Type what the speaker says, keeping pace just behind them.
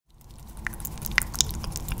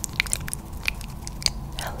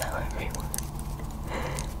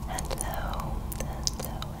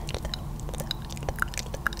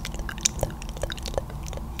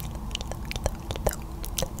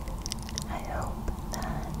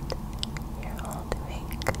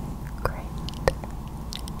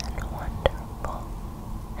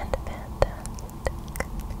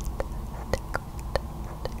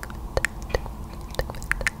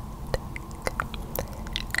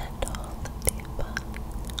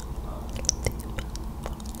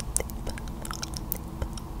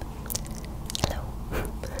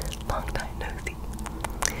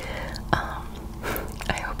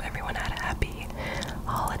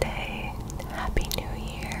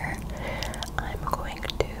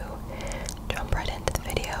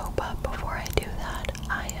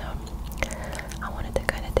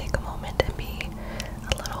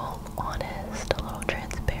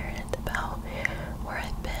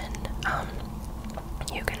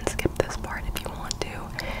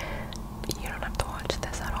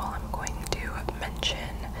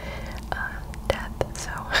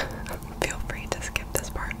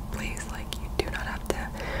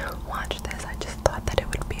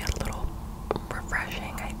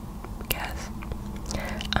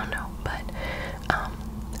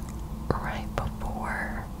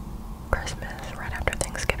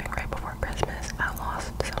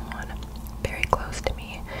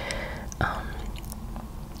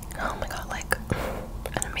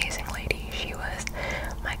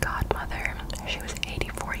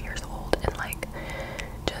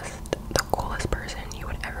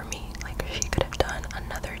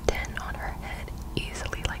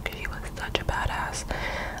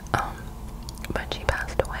but she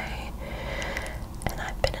passed away, and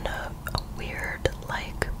I've been in a weird,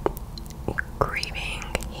 like, grieving,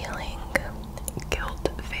 healing, guilt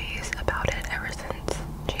phase about it ever since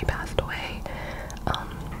she passed away,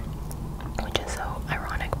 which is so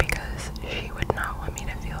ironic because she would not want me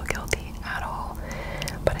to feel guilty at all,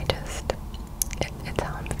 but it's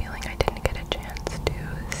how I'm feeling. I didn't get a chance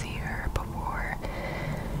to see her before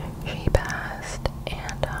she passed,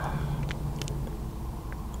 and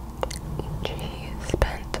she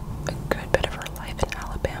spent a good bit of her life in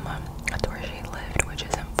Alabama. That's where she lived, which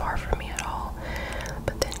isn't far from me at all,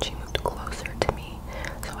 but then she moved closer to me,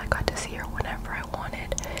 so I got to see her whenever I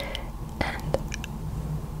wanted, and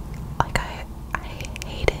like I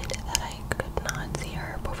hated that I could not see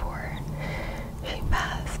her before she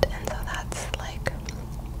passed, and so that's like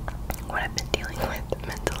what I've been dealing with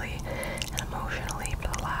mentally and emotionally for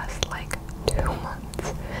the last like 2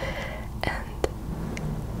 months. And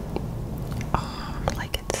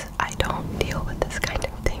like I don't deal with this kind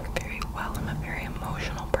of thing very well. I'm a very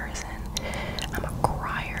emotional person. I'm a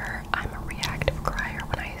crier. I'm a reactive crier.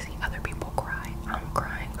 When I see other people cry, I'm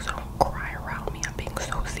crying, so don't cry around me. I'm being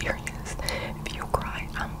so serious. If you cry,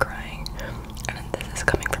 I'm crying. And this is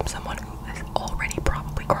coming from someone who is already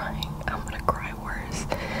probably crying. I'm gonna cry worse.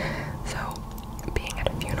 So being at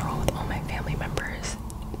a funeral with all my family members,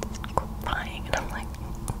 crying, and I'm like,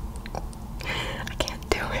 I can't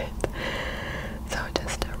do it. So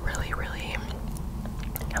just a really, really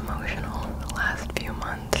emotional last few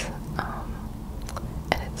months.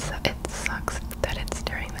 And it sucks that it's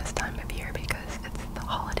during this time of year because it's the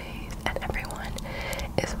holidays and everyone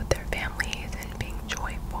is with their families and being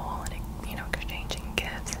joyful and, you know, exchanging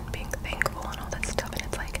gifts and being thankful and all that stuff. And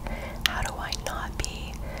it's like, how do I not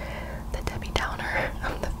be the Debbie Downer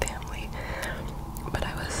of the family? But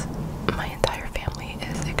my entire family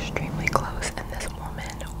is extremely close, and this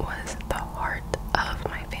woman was the heart of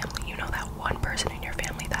my family. You know, that one person in your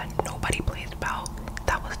family that nobody plays about,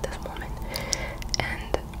 that was this woman.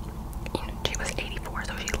 And you know, she was 84,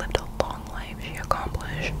 so she lived a long life. She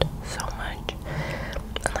accomplished so much,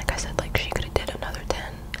 and like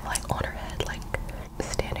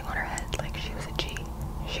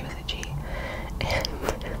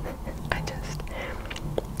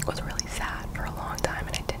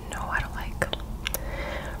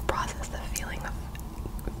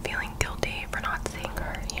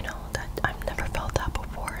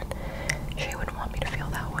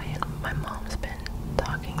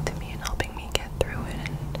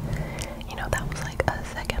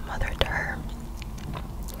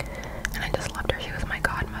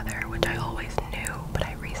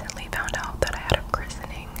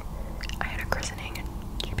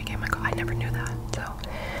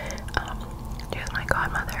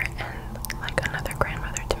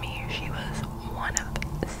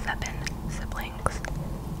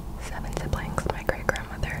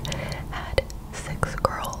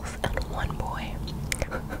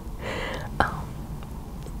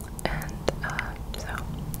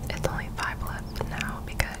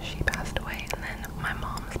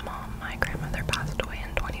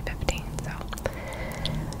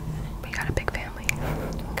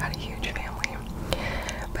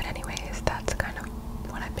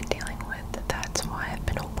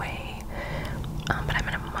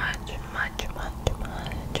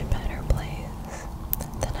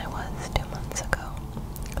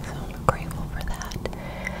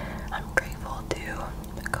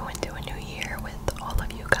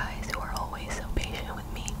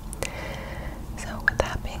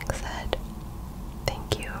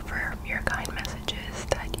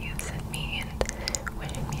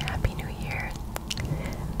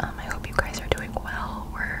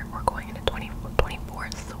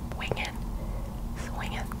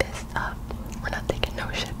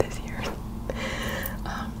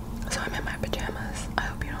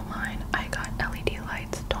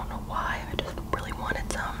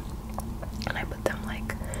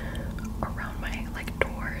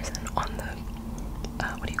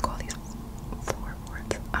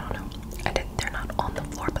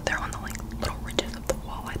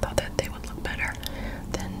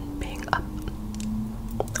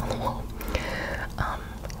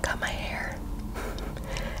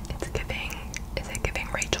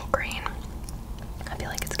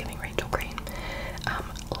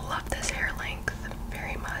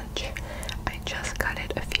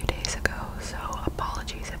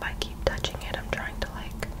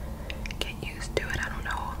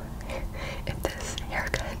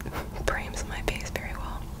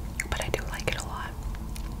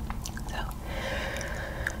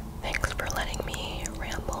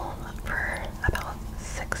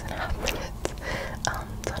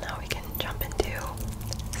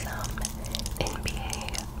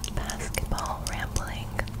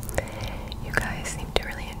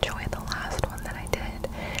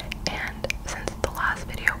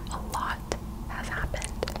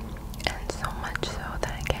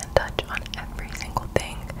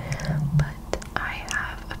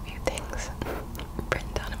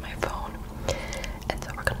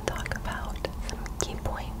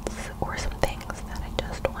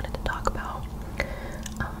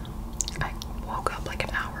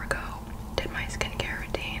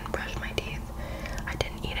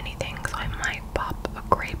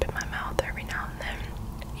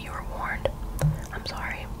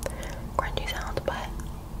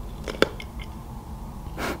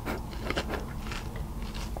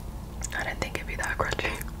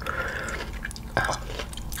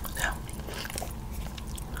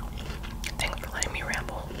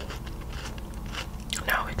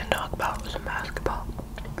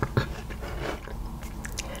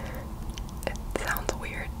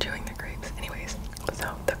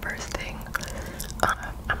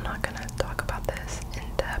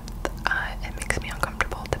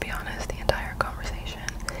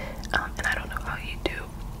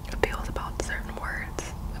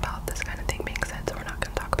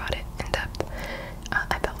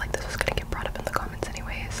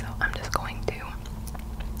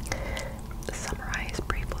summarize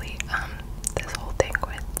briefly this whole thing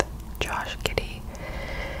with Josh Giddey.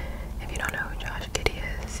 If you don't know who Josh Giddey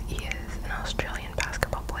is, he is an Australian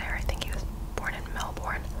basketball player. I think he was born in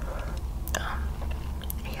Melbourne.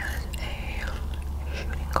 He is a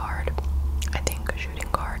shooting guard. I think a shooting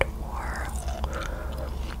guard or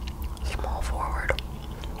small forward.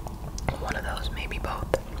 One of those, maybe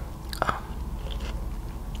both.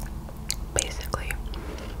 Basically,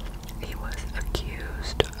 he was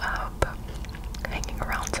accused of hanging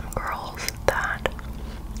around some girls that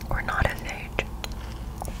were not his age.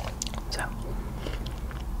 So,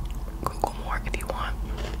 Google more if you want.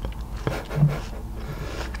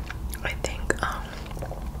 I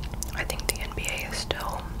think the NBA is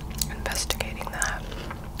still investigating that,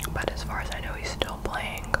 but as far as I know, he's still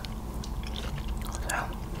playing. So,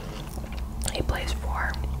 he plays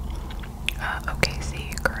for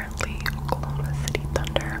OKC, currently Oklahoma City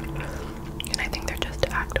Thunder, and I think they're just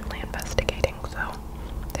actively investigating, so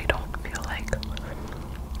they don't feel like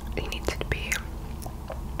he needs to be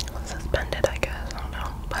suspended, I guess. I don't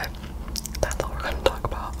know, but that's all we're going to talk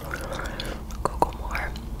about. Google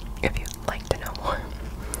more if you'd like to know more.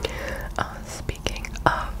 Speaking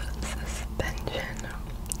of suspension,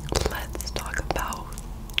 let's talk about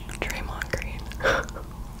Draymond Green.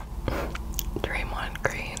 Draymond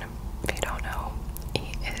Green, if you don't know,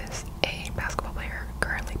 he is a basketball player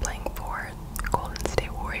currently playing for Golden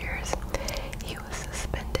State Warriors. He was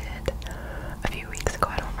suspended a few weeks ago.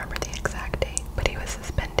 I don't remember the exact date, but he was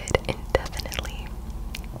suspended indefinitely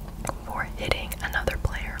for hitting another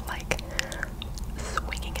player, like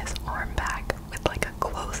swinging his arm back with like a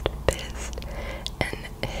closed fist and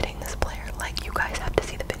hitting this player. Like, you guys have to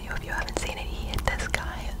see the video if you haven't seen it. He hit this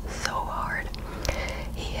guy so hard.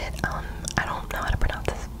 He hit, I don't know how to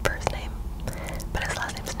pronounce his first name, but his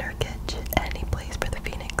last name's Nurkic, and he plays for the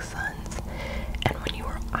Phoenix Suns. And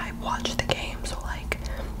I watched the game, so like,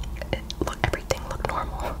 everything looked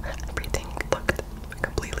normal. Everything looked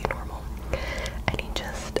completely normal. And he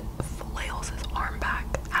just flails his arm back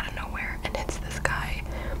out of nowhere and hits this guy,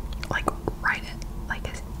 like, right at, like,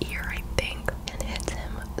 his ear, I think, and hits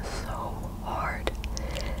him so hard.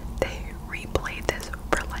 They replayed this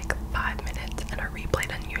for like 5 minutes, and a replay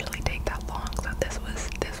doesn't usually take that long, so this was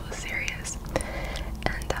serious.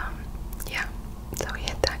 And yeah, so he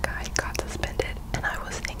hit that guy, got suspended, and I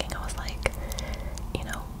was thinking, I was like, you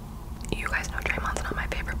know, you guys know Draymond's not my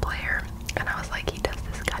favorite player, and I was like, he does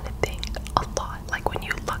this kind of thing a lot. Like, when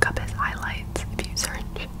you look up his highlights, if you search,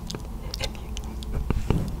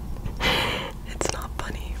 it's not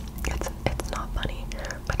funny. It's not funny,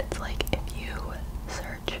 but it's like, if you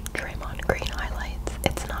search Draymond Green highlights,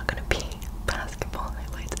 it's not gonna be basketball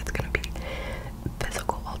highlights. It's gonna be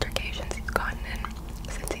physical altercations he's gotten in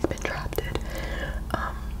since he's been drafted.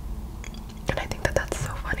 And I think that that's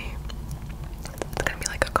so funny. It's gonna be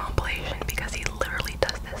like a compilation because he literally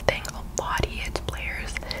does this thing a lot. He hits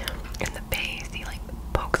players in the face. He like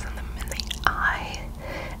pokes them in the eye,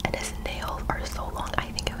 and his nails are so long.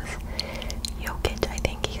 I think it was Jokic. I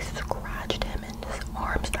think he scratched him, and his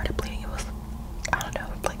arm started bleeding. It was, I don't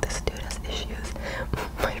know, like, this dude has issues.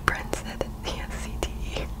 My friend said that he has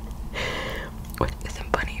CTE, which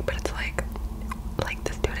isn't funny, but it's like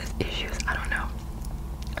this dude has issues. I don't know.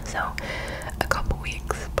 So, a couple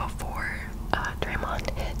weeks before Draymond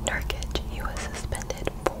hit Nurkic, he was suspended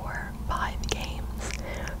for 5 games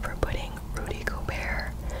for putting Rudy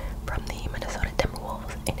Gobert from the Minnesota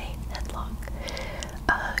Timberwolves in a headlock.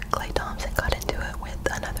 Klay Thompson got into it with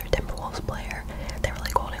another Timberwolves player. They were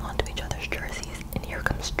like holding on to each other's jerseys, and here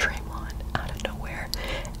comes Draymond out of nowhere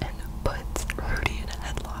and puts Rudy in a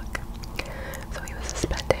headlock. So he was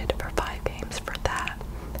suspended for 5 games for that.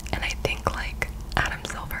 And I think, like, Adam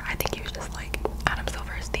Silver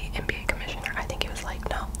is the NBA commissioner. I think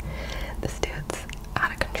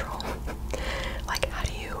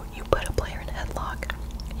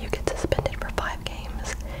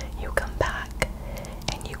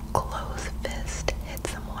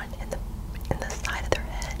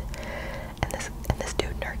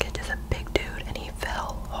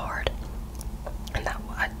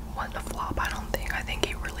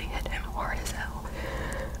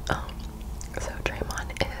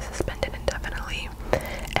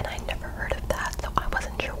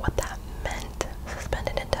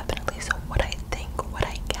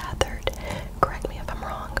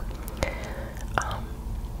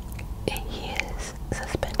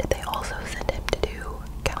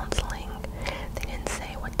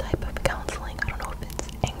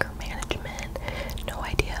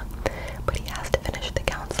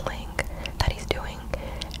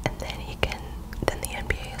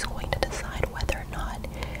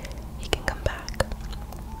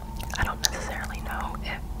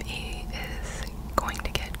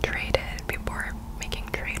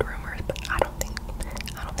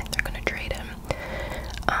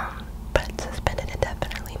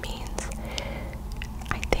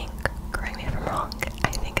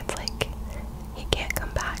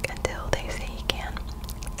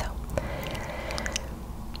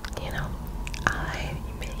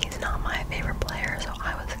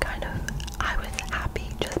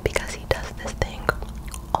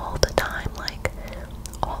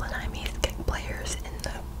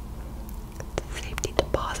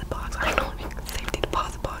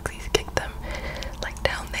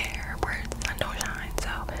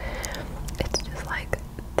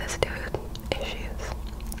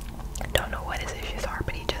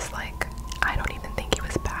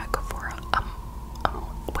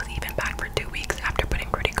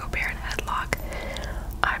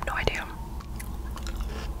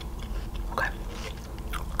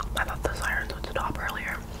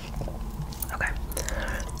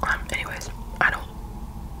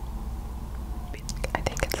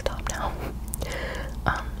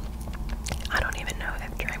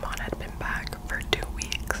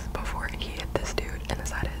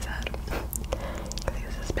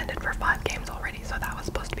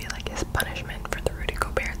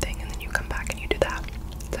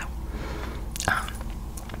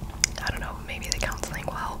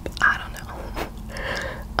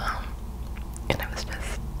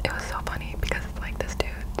it was so funny because it's like this dude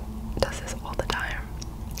does this all the time,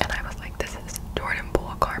 and I was like, this is Jordan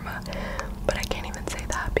Poole karma, but I can't even say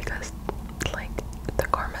that because like the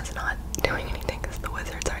karma's not doing anything because the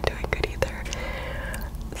Wizards aren't doing good either.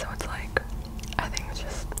 So it's like, I think it's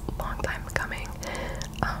just a long time coming.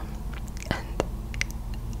 And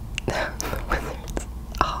the Wizards,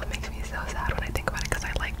 oh, it makes me so sad when I think about it because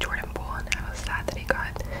I like Jordan Poole and I was sad that he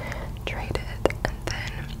got traded and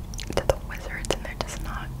then to the Wizards, and they're just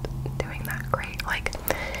not doing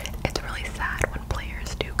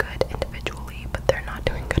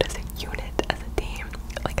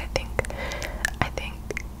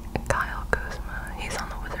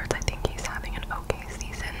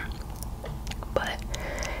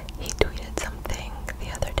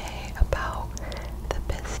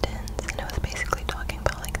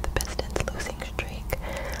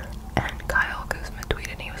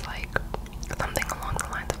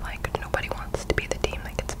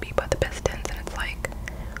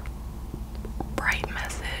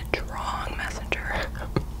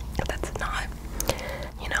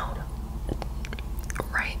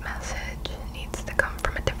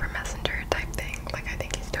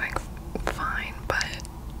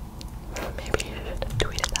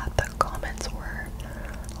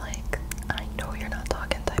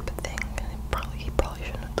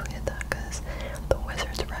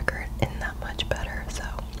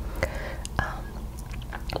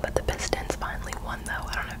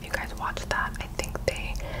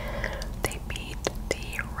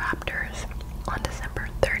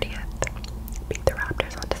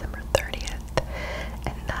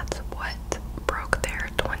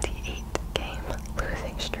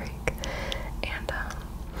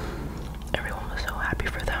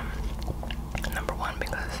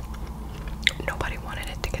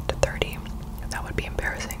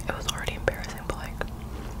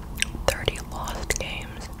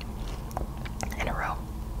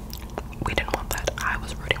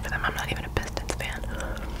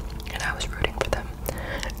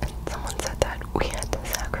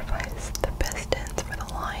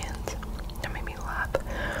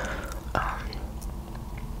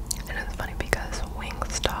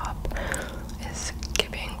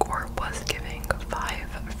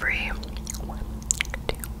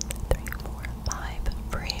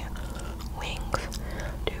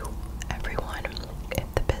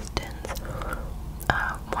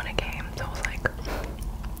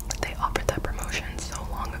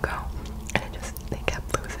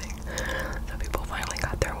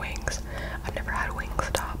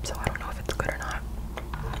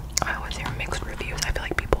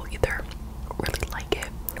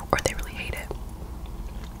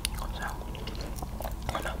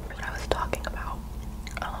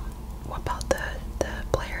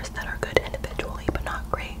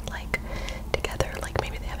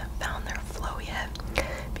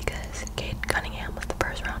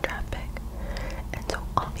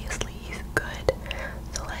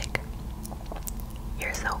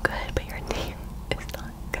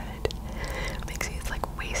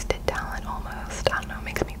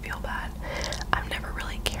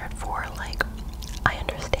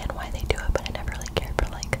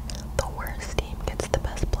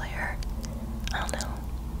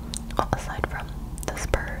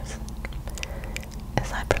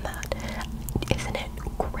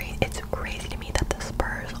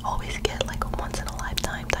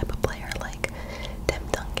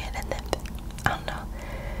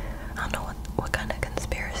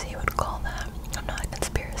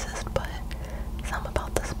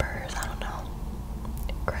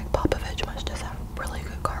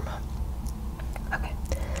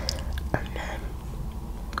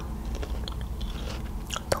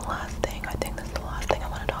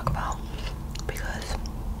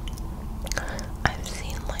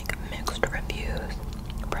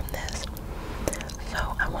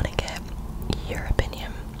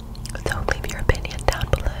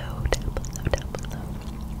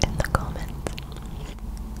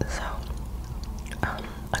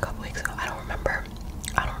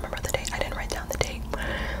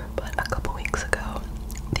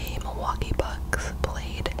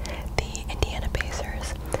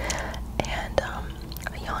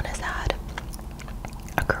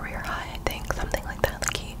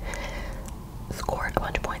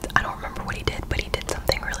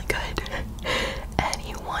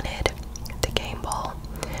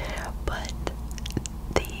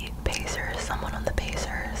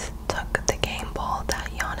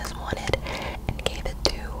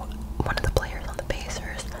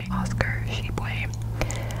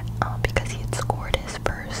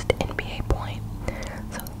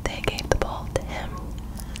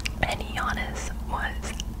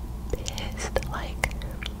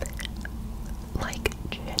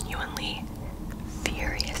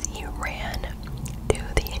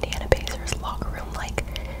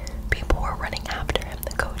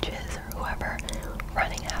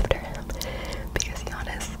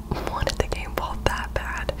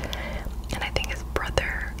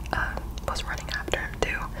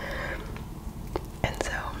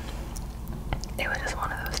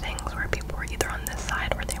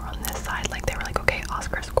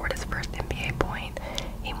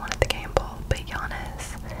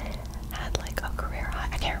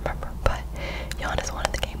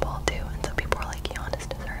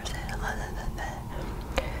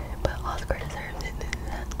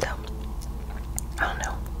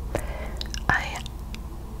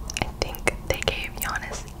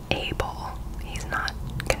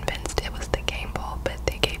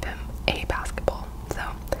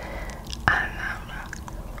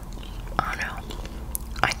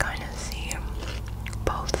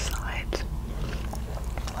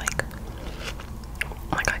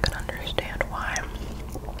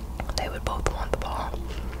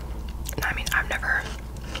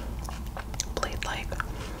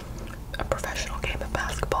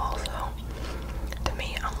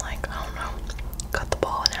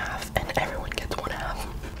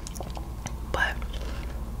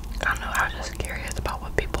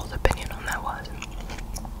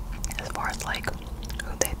like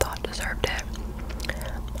who they thought deserved it.